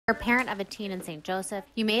You're a parent of a teen in St. Joseph,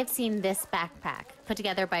 you may have seen this backpack put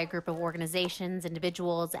together by a group of organizations,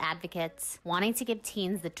 individuals, advocates, wanting to give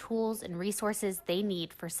teens the tools and resources they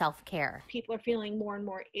need for self-care. People are feeling more and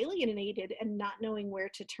more alienated and not knowing where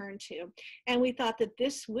to turn to. And we thought that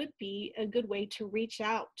this would be a good way to reach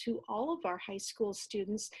out to all of our high school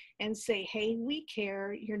students and say, hey, we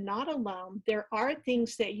care, you're not alone. There are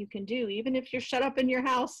things that you can do, even if you're shut up in your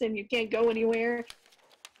house and you can't go anywhere.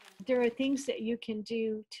 There are things that you can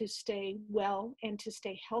do to stay well and to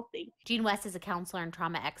stay healthy. Jean West is a counselor and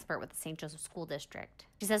trauma expert with the St. Joseph School District.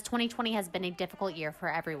 She says 2020 has been a difficult year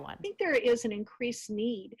for everyone. I think there is an increased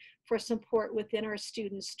need for support within our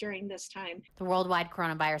students during this time. The worldwide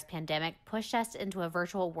coronavirus pandemic pushed us into a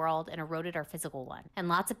virtual world and eroded our physical one. And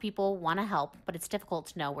lots of people want to help, but it's difficult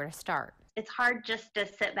to know where to start. It's hard just to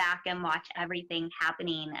sit back and watch everything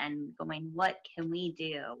happening and going, what can we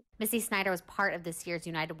do? Missy Snyder was part of this year's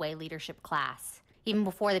United Way leadership class. Even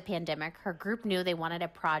before the pandemic, her group knew they wanted a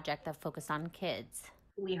project that focused on kids.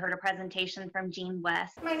 We heard a presentation from Jean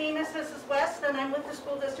West. My name is Mrs. West, and I'm with the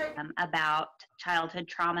school district. About childhood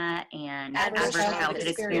trauma and Adverse childhood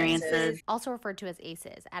experiences. Also referred to as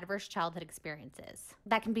ACEs, adverse childhood experiences.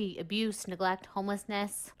 That can be abuse, neglect,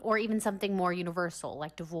 homelessness, or even something more universal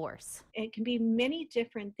like divorce. It can be many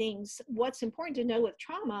different things. What's important to know with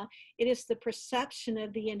trauma, it is the perception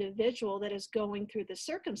of the individual that is going through the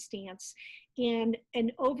circumstance and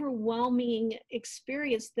an overwhelming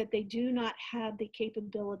experience that they do not have the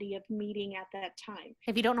capability of meeting at that time.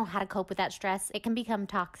 If you don't know how to cope with that stress, it can become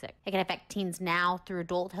toxic. It can affect teens now through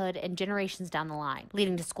adulthood and generations down the line,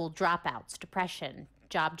 leading to school dropouts, depression,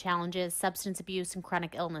 job challenges, substance abuse, and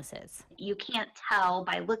chronic illnesses. You can't tell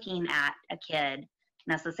by looking at a kid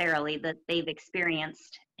necessarily that they've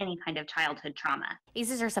experienced any kind of childhood trauma.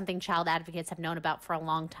 ACEs are something child advocates have known about for a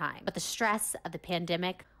long time, but the stress of the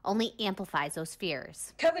pandemic only amplifies those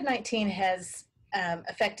fears. COVID-19 has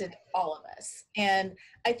affected all of us. And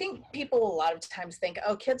I think people a lot of times think,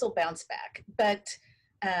 oh, kids will bounce back, but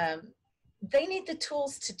they need the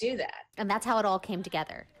tools to do that. And that's how it all came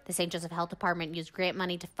together. The St. Joseph Health Department used grant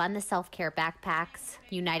money to fund the self-care backpacks.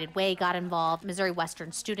 United Way got involved, Missouri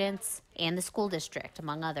Western students, and the school district,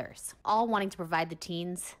 among others, all wanting to provide the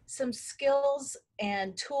teens some skills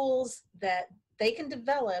and tools that they can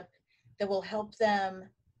develop that will help them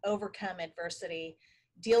overcome adversity,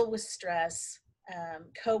 deal with stress,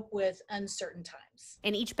 cope with uncertain times.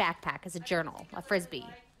 In each backpack is a journal, a frisbee,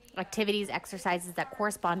 activities, exercises that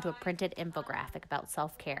correspond to a printed infographic about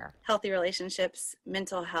self-care. Healthy relationships,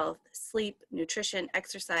 mental health, sleep, nutrition,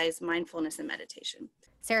 exercise, mindfulness, and meditation.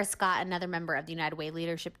 Sarah Scott, another member of the United Way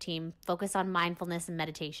leadership team, focused on mindfulness and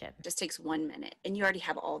meditation. It just takes 1 minute, and you already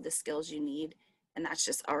have all the skills you need, and that's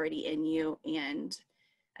just already in you. And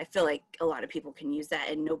I feel like a lot of people can use that,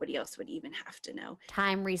 and nobody else would even have to know.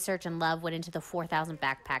 Time, research, and love went into the 4,000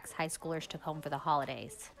 backpacks high schoolers took home for the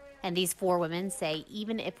holidays. And these 4 women say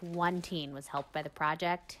even if one teen was helped by the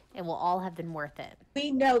project, it will all have been worth it.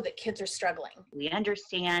 We know that kids are struggling. We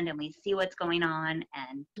understand and we see what's going on,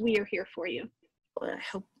 and We are here for you. Well,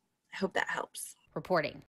 I hope that helps. Reporting.